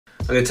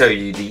I'm going to tell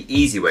you the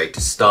easy way to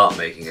start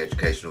making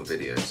educational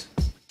videos.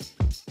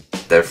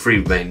 There are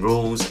 3 main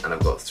rules, and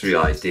I've got 3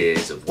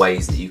 ideas of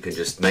ways that you can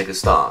just make a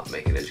start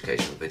making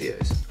educational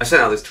videos. I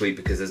sent out this tweet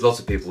because there's lots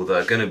of people that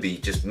are going to be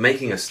just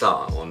making a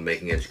start on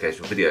making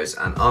educational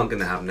videos and aren't going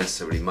to have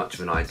necessarily much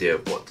of an idea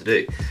of what to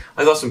do.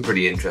 I got some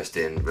pretty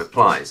interesting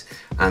replies,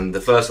 and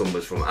the first one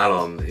was from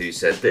Alon, who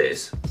said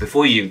this: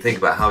 before you even think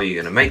about how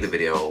you're going to make the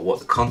video or what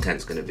the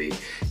content's going to be,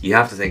 you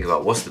have to think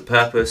about what's the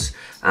purpose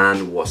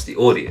and what's the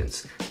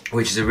audience,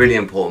 which is a really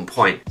important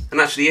point. And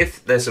actually,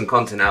 if there's some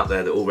content out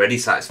there that already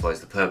satisfies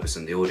the purpose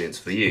and the audience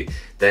for you,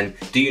 then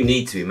do you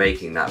need to be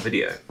making that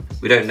video?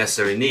 We don't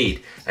necessarily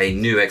need a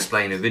new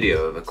explainer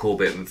video of a core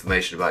bit of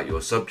information about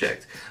your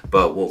subject,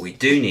 but what we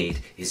do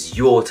need is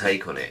your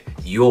take on it,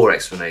 your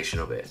explanation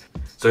of it.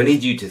 So I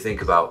need you to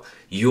think about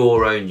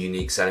your own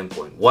unique selling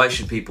point. Why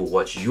should people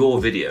watch your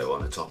video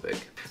on a topic?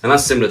 And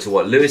that's similar to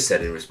what Lewis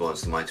said in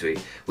response to my tweet,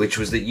 which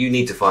was that you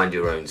need to find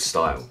your own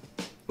style.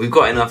 We've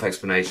got enough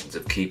explanations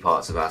of key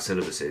parts of our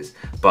syllabuses,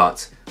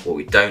 but what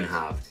we don't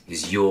have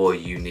is your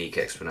unique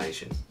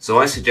explanation. So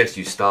I suggest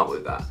you start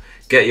with that.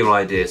 Get your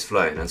ideas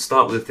flowing and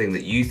start with the thing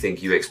that you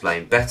think you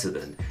explain better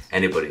than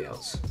anybody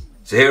else.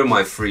 So here are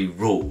my 3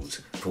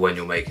 rules for when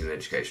you're making an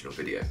educational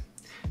video.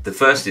 The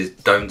first is,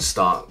 don't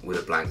start with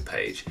a blank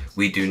page.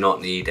 We do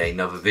not need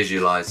another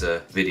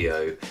visualizer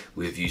video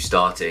with you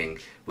starting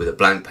with a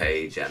blank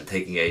page and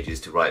taking ages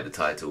to write the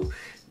title.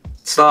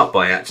 Start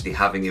by actually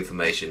having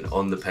information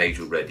on the page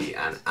already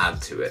and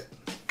add to it.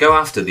 Go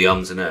after the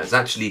ums and ers.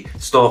 Actually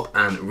stop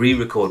and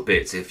re-record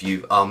bits if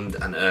you've ummed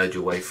and erred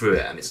your way through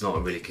it and it's not a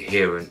really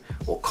coherent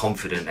or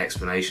confident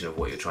explanation of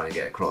what you're trying to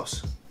get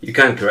across. You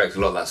can correct a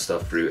lot of that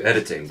stuff through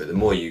editing, but the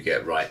more you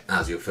get right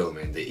as you're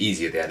filming, the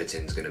easier the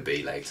editing is going to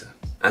be later.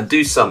 And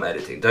do some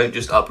editing. Don't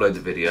just upload the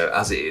video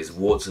as it is,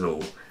 warts and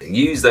all.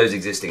 Use those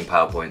existing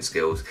PowerPoint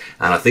skills,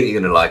 and I think you're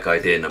going to like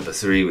idea number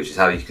 3, which is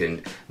how you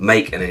can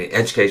make an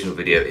educational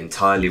video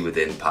entirely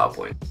within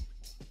PowerPoint.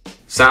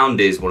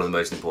 Sound is one of the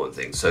most important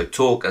things, so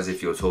talk as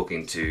if you're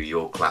talking to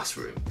your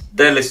classroom.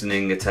 They're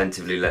listening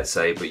attentively, let's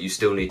say, but you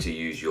still need to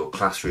use your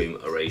classroom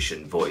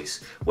oration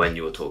voice when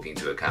you're talking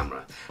to a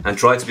camera. And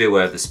try to be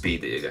aware of the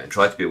speed that you're going,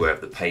 try to be aware of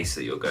the pace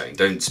that you're going.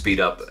 Don't speed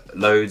up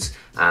loads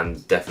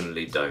and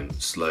definitely don't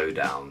slow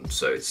down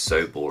so it's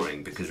so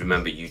boring, because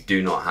remember, you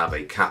do not have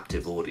a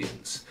captive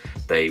audience.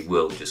 They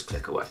will just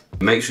click away.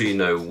 Make sure you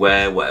know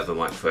where whatever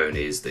microphone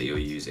is that you're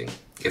using.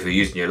 If you're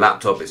using your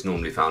laptop, it's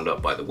normally found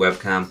up by the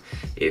webcam.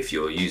 If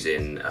you're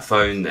using a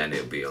phone, then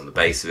it'll be on the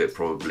base of it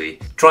probably.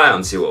 Try out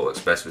and see what works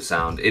best with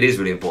sound. It is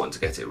really important to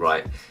get it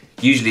right.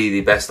 Usually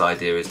the best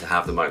idea is to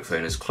have the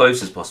microphone as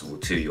close as possible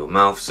to your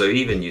mouth, so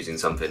even using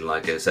something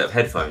like a set of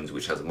headphones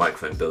which has a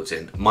microphone built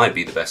in might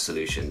be the best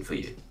solution for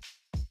you.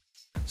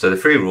 So the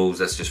 3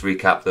 rules, let's just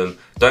recap them.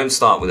 Don't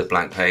start with a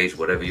blank page,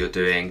 whatever you're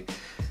doing.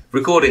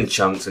 Record in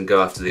chunks and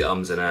go after the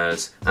ums and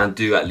ers, and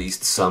do at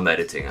least some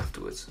editing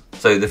afterwards.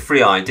 So the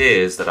 3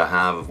 ideas that I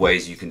have of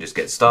ways you can just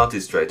get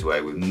started straight away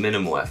with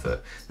minimal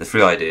effort. The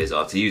 3 ideas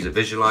are to use a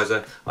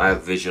visualizer. I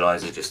have a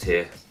visualizer just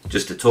here,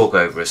 just to talk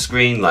over a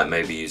screen, like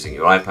maybe using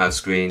your iPad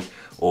screen,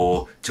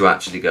 or to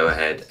actually go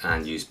ahead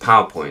and use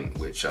PowerPoint,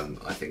 which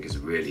I think is a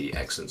really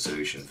excellent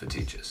solution for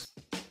teachers.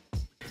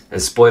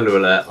 And spoiler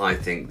alert, I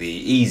think the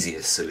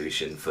easiest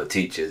solution for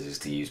teachers is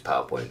to use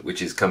PowerPoint,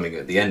 which is coming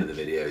at the end of the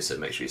video, so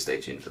make sure you stay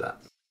tuned for that.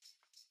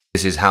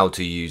 This is how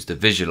to use the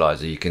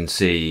visualizer. You can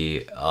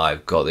see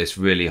I've got this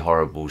really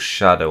horrible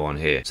shadow on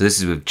here. So this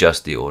is with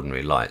just the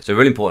ordinary light. So a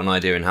really important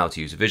idea in how to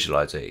use a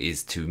visualizer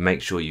is to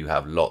make sure you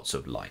have lots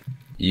of light.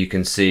 You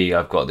can see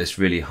I've got this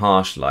really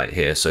harsh light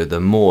here, so the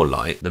more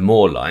light,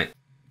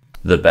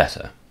 the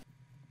better.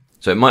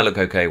 So it might look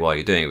okay while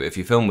you're doing it, but if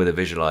you film with a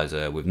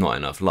visualizer with not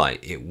enough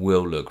light, it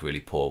will look really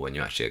poor when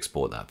you actually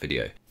export that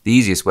video. The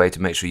easiest way to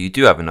make sure you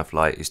do have enough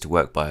light is to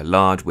work by a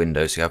large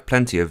window so you have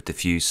plenty of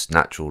diffuse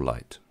natural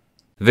light.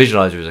 The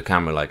visualizer is a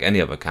camera like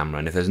any other camera,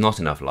 and if there's not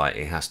enough light,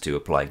 it has to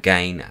apply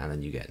gain, and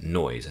then you get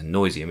noise, and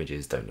noisy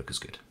images don't look as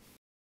good.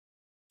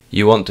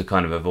 You want to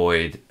kind of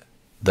avoid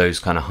those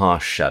kind of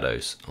harsh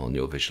shadows on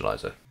your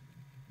visualizer.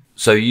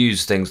 So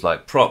use things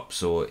like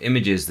props or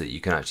images that you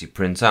can actually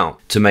print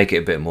out to make it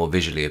a bit more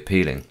visually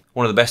appealing.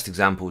 One of the best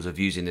examples of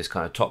using this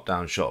kind of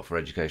top-down shot for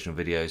educational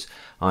videos,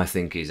 I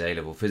think, is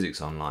A-Level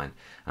Physics Online.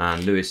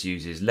 And Lewis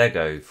uses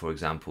Lego, for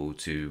example,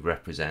 to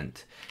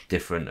represent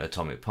different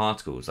atomic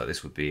particles. Like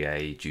this would be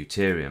a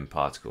deuterium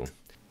particle.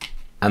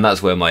 And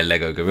that's where my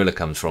Lego gorilla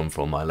comes from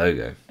my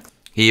logo.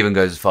 He even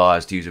goes as far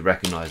as to use a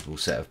recognisable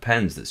set of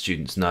pens that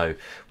students know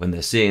when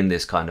they're seeing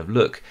this kind of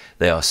look,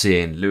 they are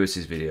seeing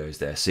Lewis's videos,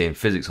 they're seeing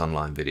Physics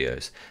Online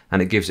videos,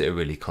 and it gives it a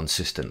really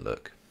consistent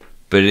look.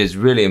 But it is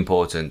really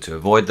important to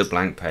avoid the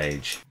blank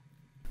page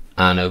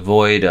and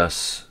avoid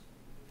us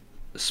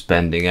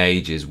spending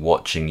ages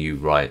watching you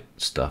write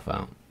stuff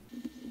out.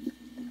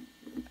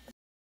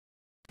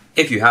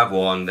 If you have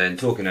one, then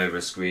talking over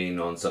a screen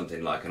on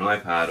something like an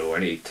iPad or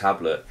any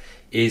tablet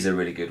is a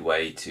really good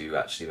way to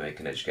actually make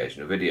an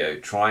educational video.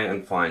 Try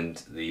and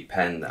find the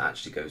pen that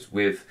actually goes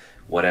with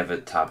whatever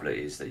tablet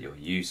is that you're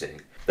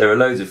using. There are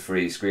loads of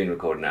free screen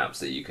recording apps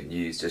that you can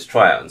use. Just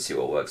try out and see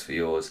what works for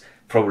yours.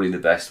 Probably the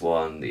best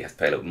one that you have to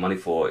pay a lot of money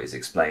for is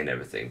Explain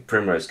Everything.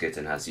 Primrose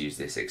Kitten has used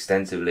this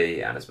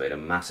extensively and has made a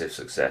massive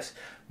success,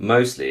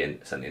 mostly, and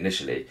certainly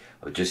initially,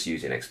 of just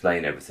using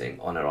Explain Everything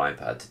on her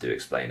iPad to do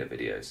explainer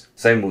videos.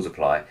 Same rules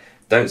apply.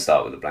 Don't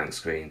start with a blank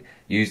screen.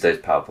 Use those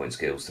PowerPoint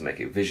skills to make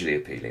it visually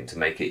appealing, to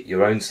make it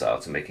your own style,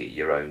 to make it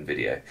your own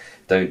video.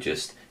 Don't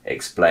just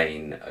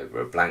explain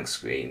over a blank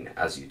screen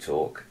as you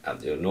talk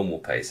at your normal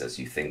pace as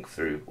you think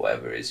through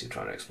whatever it is you're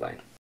trying to explain.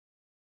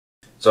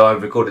 So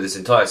I've recorded this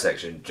entire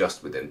section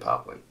just within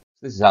PowerPoint.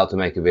 This is how to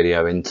make a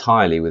video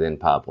entirely within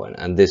PowerPoint,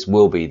 and this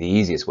will be the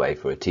easiest way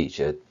for a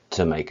teacher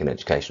to make an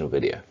educational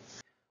video.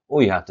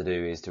 All you have to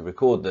do is to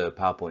record the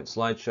PowerPoint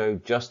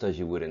slideshow just as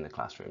you would in the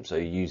classroom. So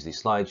you use the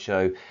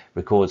slideshow,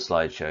 record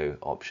slideshow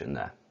option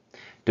there.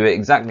 Do it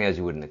exactly as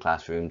you would in the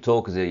classroom,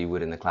 talk as you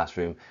would in the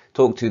classroom,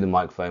 talk to the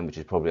microphone, which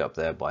is probably up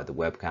there by the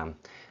webcam.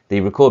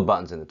 The record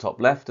button's in the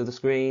top left of the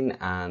screen,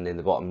 and in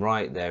the bottom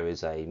right there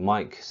is a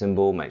mic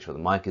symbol. Make sure the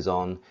mic is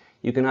on.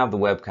 You can have the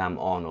webcam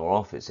on or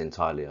off, it's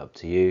entirely up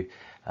to you,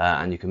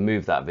 and you can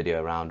move that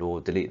video around or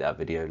delete that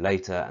video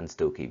later and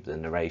still keep the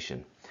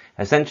narration.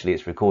 Essentially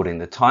it's recording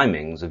the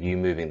timings of you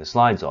moving the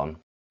slides on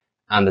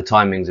and the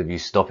timings of you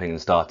stopping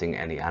and starting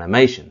any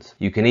animations.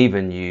 You can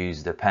even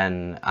use the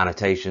pen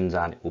annotations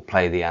and it will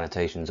play the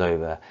annotations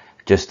over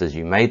just as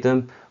you made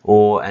them,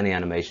 or any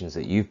animations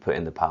that you've put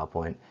in the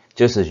PowerPoint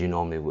just as you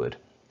normally would.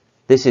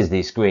 This is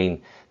the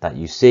screen that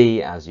you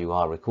see as you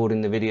are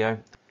recording the video.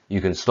 You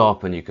can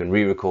stop and you can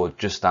re-record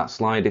just that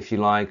slide if you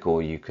like,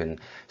 or you can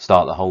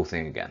start the whole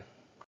thing again.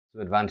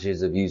 The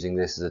advantages of using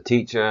this as a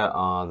teacher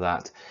are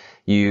that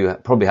you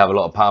probably have a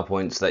lot of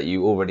PowerPoints that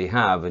you already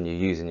have and you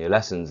use in your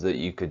lessons that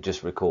you could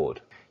just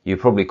record. You're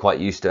probably quite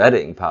used to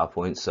editing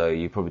PowerPoint, so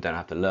you probably don't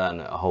have to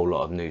learn a whole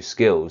lot of new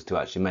skills to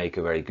actually make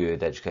a very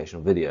good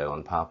educational video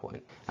on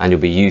PowerPoint. And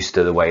you'll be used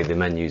to the way the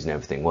menus and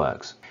everything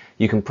works.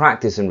 You can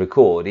practice and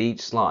record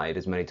each slide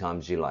as many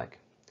times as you like.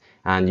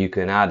 And you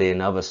can add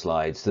in other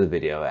slides to the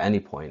video at any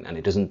point, and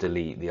it doesn't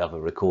delete the other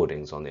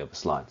recordings on the other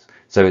slides.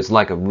 So it's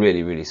like a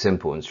really, really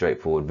simple and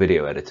straightforward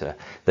video editor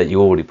that you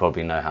already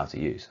probably know how to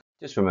use.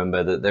 Just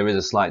remember that there is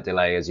a slight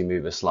delay as you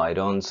move a slide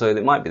on, so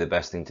it might be the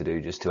best thing to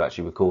do just to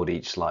actually record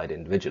each slide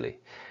individually.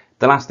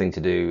 The last thing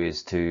to do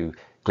is to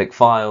click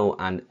File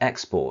and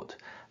Export.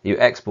 You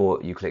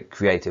export, you click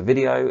Create a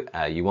Video,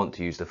 you want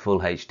to use the full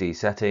HD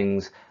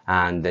settings,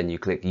 and then you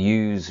click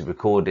Use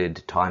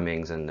Recorded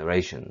Timings and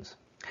Narrations.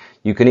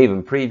 You can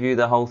even preview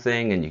the whole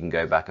thing, and you can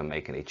go back and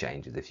make any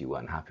changes if you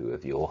weren't happy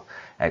with your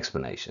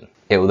explanation.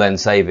 It will then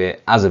save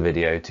it as a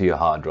video to your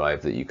hard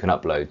drive that you can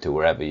upload to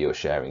wherever you're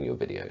sharing your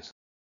videos.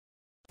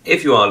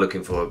 If you are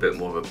looking for a bit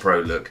more of a pro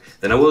look,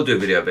 then I will do a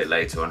video a bit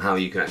later on how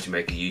you can actually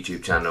make a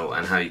YouTube channel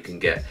and how you can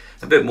get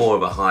a bit more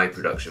of a high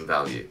production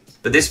value.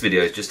 But this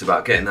video is just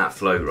about getting that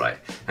flow right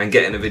and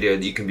getting a video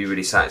that you can be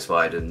really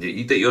satisfied and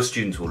that your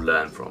students will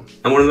learn from.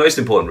 And one of the most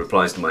important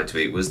replies to my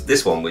tweet was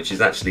this one, which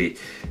is actually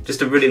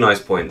just a really nice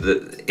point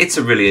that it's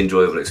a really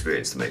enjoyable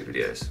experience to make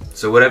videos.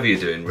 So whatever you're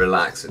doing,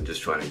 relax and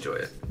just try and enjoy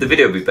it. The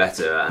video will be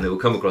better and it will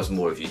come across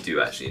more if you do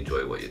actually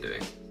enjoy what you're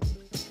doing.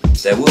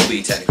 There will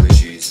be technical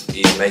issues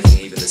in making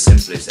even the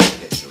simplest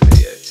educational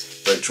video,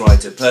 but try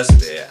to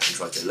persevere and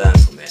try to learn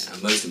from it,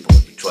 and most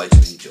importantly, try to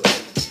enjoy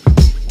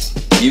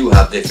it. You will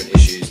have different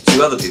issues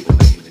to other people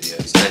making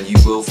videos, and you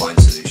will find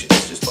solutions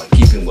just by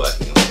keeping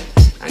working on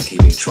it and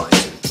keeping trying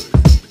to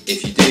improve.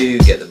 If you do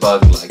get the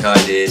bug like I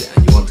did,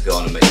 and you want to go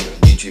on and make your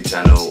own YouTube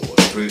channel or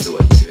improve the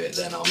way you do it,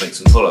 then I'll make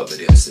some follow-up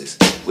videos to this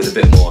with a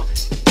bit more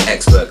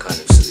expert kind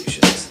of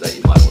solutions that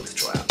you might want to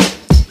try out.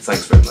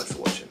 Thanks very much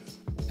for watching.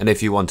 And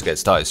if you want to get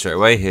started straight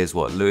away, here's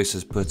what Lewis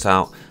has put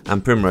out,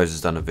 and Primrose has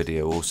done a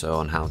video also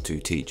on how to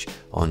teach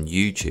on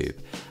YouTube.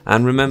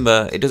 And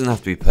remember, it doesn't have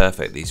to be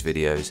perfect, these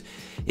videos.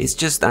 It's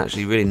just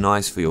actually really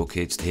nice for your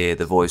kids to hear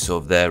the voice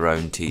of their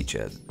own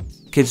teacher.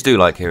 Kids do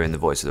like hearing the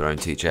voice of their own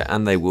teacher,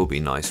 and they will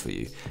be nice for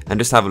you. And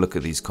just have a look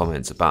at these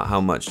comments about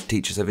how much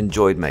teachers have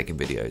enjoyed making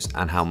videos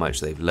and how much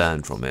they've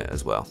learned from it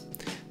as well.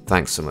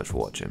 Thanks so much for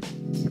watching.